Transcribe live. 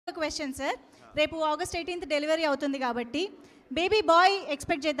Question sir. రేపు August 18th delivery అవుతుంది కాబట్టి బేబీ బాయ్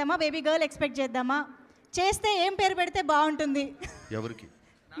ఎక్స్పెక్ట్ చేద్దామా, బేబీ గర్ల్ ఎక్స్పెక్ట్ చేద్దామా? చేస్తే ఏం పేరు పెడితే బాగుంటుంది? ఎవరికి?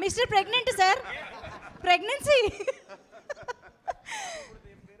 Mister pregnant sir, pregnancy.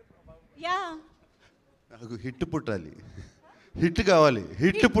 Yeah, నాకు హిట్ పుట్టాలి, హిట్ కావాలి,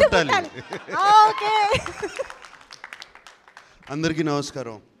 హిట్ పుట్టాలి. ఓకే. అందరికీ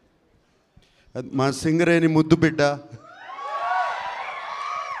నమస్కారం. మా సింగరేణి ముద్దు బిడ్డ,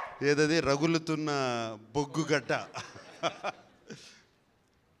 ఏదది రగులుతున్న బొగ్గు గడ్డ,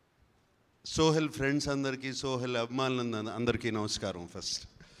 సోహెల్ ఫ్రెండ్స్ అందరికీ, సోహెల్ అభిమానులు అందరికీ నమస్కారం ఫస్ట్.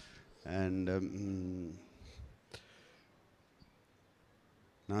 అండ్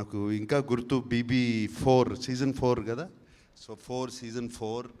నాకు ఇంకా గుర్తు BB4 సీజన్ 4 కదా. సో సీజన్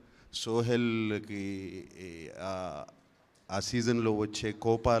 4 సోహెల్కి ఆ సీజన్లో వచ్చే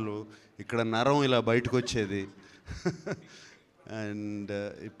కోపాలు, ఇక్కడ నరం ఇలా బయటకు వచ్చేది. అండ్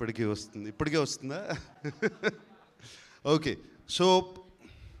ఇప్పటికే వస్తుందా? ఓకే. సో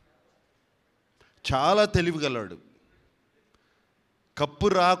చాలా తెలివిగలవాడు. కప్పు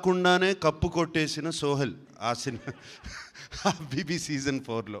రాకుండానే కప్పు కొట్టేసిన సోహెల్ ఆ సినిమా BB సీజన్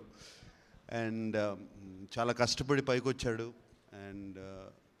 4లో. అండ్ చాలా కష్టపడి పైకి వచ్చాడు. అండ్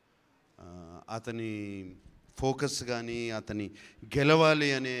అతని ఫోకస్ కానీ, అతని గెలవాలి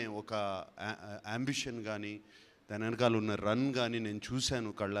అనే ఒక అంబిషన్ కానీ, దాని వెనకాల ఉన్న రన్ కానీ నేను చూశాను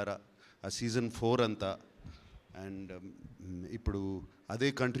కళ్ళారా ఆ సీజన్ 4 అంతా. అండ్ ఇప్పుడు అదే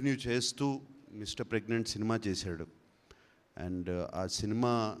కంటిన్యూ చేస్తూ మిస్టర్ ప్రెగ్నెంట్ సినిమా చేశాడు. అండ్ ఆ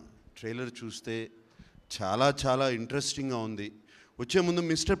సినిమా ట్రైలర్ చూస్తే చాలా చాలా ఇంట్రెస్టింగ్గా ఉంది. వచ్చే ముందు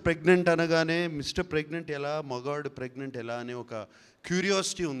మిస్టర్ ప్రెగ్నెంట్ అనగానే మిస్టర్ ప్రెగ్నెంట్ ఎలా, మగాడు ప్రెగ్నెంట్ ఎలా అనే ఒక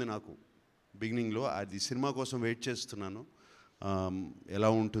క్యూరియాసిటీ ఉంది నాకు బిగినింగ్లో. అది సినిమా కోసం వెయిట్ చేస్తున్నాను ఎలా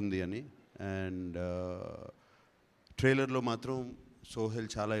ఉంటుంది అని. అండ్ ట్రైలర్లో మాత్రం సోహెల్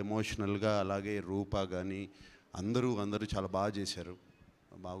చాలా ఎమోషనల్గా, అలాగే రూపా కానీ అందరూ చాలా బాగా చేశారు,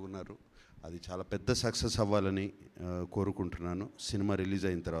 బాగున్నారు. అది చాలా పెద్ద సక్సెస్ అవ్వాలని కోరుకుంటున్నాను సినిమా రిలీజ్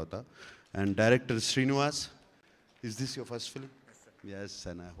అయిన తర్వాత. And director Srinivas, is this your first film? Yes.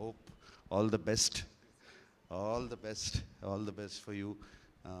 And I hope all the best for you.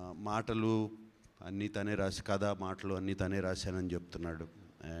 మాటలు అన్నీ తనే రాసి, కథ మాటలు అన్నీ తనే రాశానని చెప్తున్నాడు.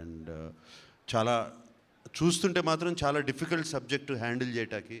 అండ్ చాలా చూస్తుంటే మాత్రం చాలా డిఫికల్ట్ సబ్జెక్టు హ్యాండిల్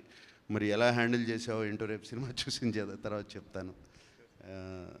చేయటానికి. మరి ఎలా హ్యాండిల్ చేసావో ఏంటో రేపు సినిమా చూసిన తర్వాత చెప్తాను.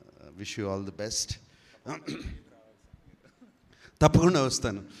 Wish you all the best. తప్పకుండా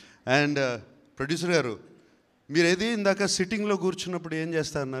వస్తాను. అండ్ ప్రొడ్యూసర్ గారు, మీరు ఏది ఇందాక సిట్టింగ్లో కూర్చున్నప్పుడు ఏం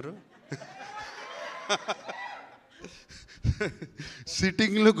చేస్తా అన్నారు?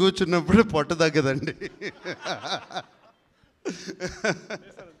 సిట్టింగ్లో కూర్చున్నప్పుడు పొట్ట తగ్గదండి.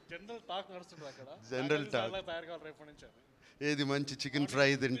 General talk. ఏది మంచి చికెన్ ఫ్రై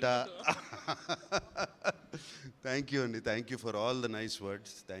తింటా. థ్యాంక్ యూ అండి, thank you for all the nice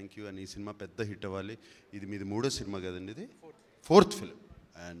words. Thank you. And ఈ సినిమా పెద్ద హిట్ అవ్వాలి. ఇది మీది 3వ సినిమా కదండి, ఇది 4th film.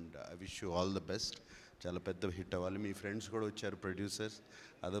 And I wish you all the best. చాలా పెద్ద హిట్ అవ్వాలి. మీ ఫ్రెండ్స్ కూడా వచ్చారు, ప్రొడ్యూసర్స్,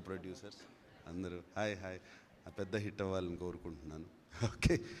 అదర్ ప్రొడ్యూసర్స్ అందరూ. హాయ్. ఆ పెద్ద హిట్ అవ్వాలని కోరుకుంటున్నాను.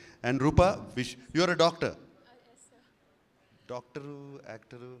 Okay. And Roopa, wish you are a doctor. Doctor,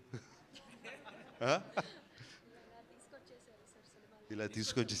 actor ఇలా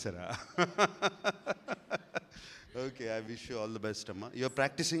తీసుకొచ్చేసారా? Okay. I wish you all the best అమ్మా. You are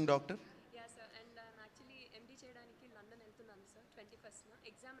practising doctor?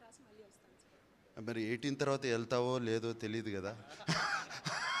 మరి 18 తర్వాత వెళ్తావో లేదో తెలియదు కదా,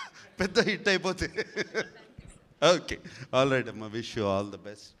 పెద్ద హిట్ అయిపోతే. ఓకే, ఆల్ రైట్ అమ్మా, wish you all the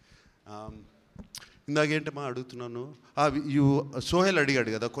best. ఇందాకేంటమ్మా అడుగుతున్నాను? సోహెల్ అడిగాడు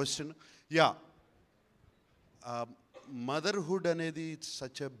కదా క్వశ్చన్. యా, మదర్హుడ్ అనేది it's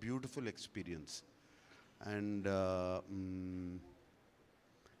such a beautiful experience. And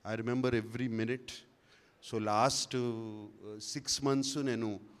I remember every minute. So last 6 months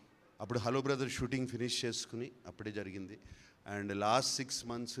నేను అప్పుడు హలో బ్రదర్ షూటింగ్ ఫినిష్ చేసుకుని అప్పుడే జరిగింది. అండ్ లాస్ట్ 6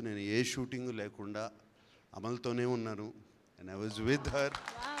 months నేను ఏ షూటింగ్ లేకుండా అమల్తోనే ఉన్నాను. And I was with her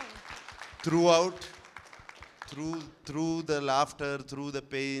throughout, through the laughter, through the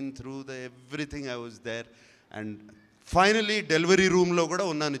pain, through the everything I was there. And finally delivery రూమ్లో కూడా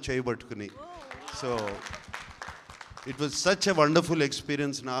ఉన్నాను చేయబట్టుకుని. So it was such a wonderful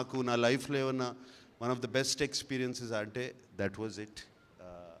experience. నాకు నా లైఫ్లో ఏమన్నా one of the best experiences అంటే that was it.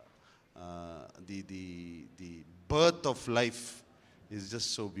 The birth of life is just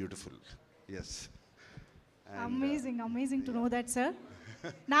so beautiful. Yes. Amazing to know that, sir.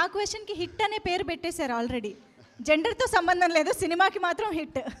 నా క్వశ్చన్కి హిట్ అనే పేరు పెట్టేశారు ఆల్రెడీ. జెండర్తో సంబంధం లేదు, సినిమాకి మాత్రం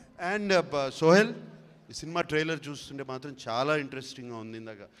హిట్. అండ్ సోహెల్, ఈ సినిమా ట్రైలర్ చూస్తుంటే మాత్రం చాలా ఇంట్రెస్టింగ్గా ఉంది.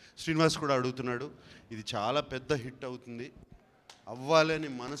 ఇందాక శ్రీనివాస్ కూడా అడుగుతున్నాడు, ఇది చాలా పెద్ద హిట్ అవుతుంది, అవ్వాలని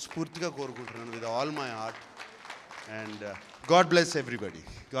మనస్ఫూర్తిగా కోరుకుంటున్నాను with all my heart. And God bless everybody.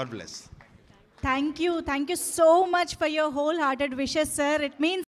 God bless. Thank you so much for your wholehearted wishes, sir. It means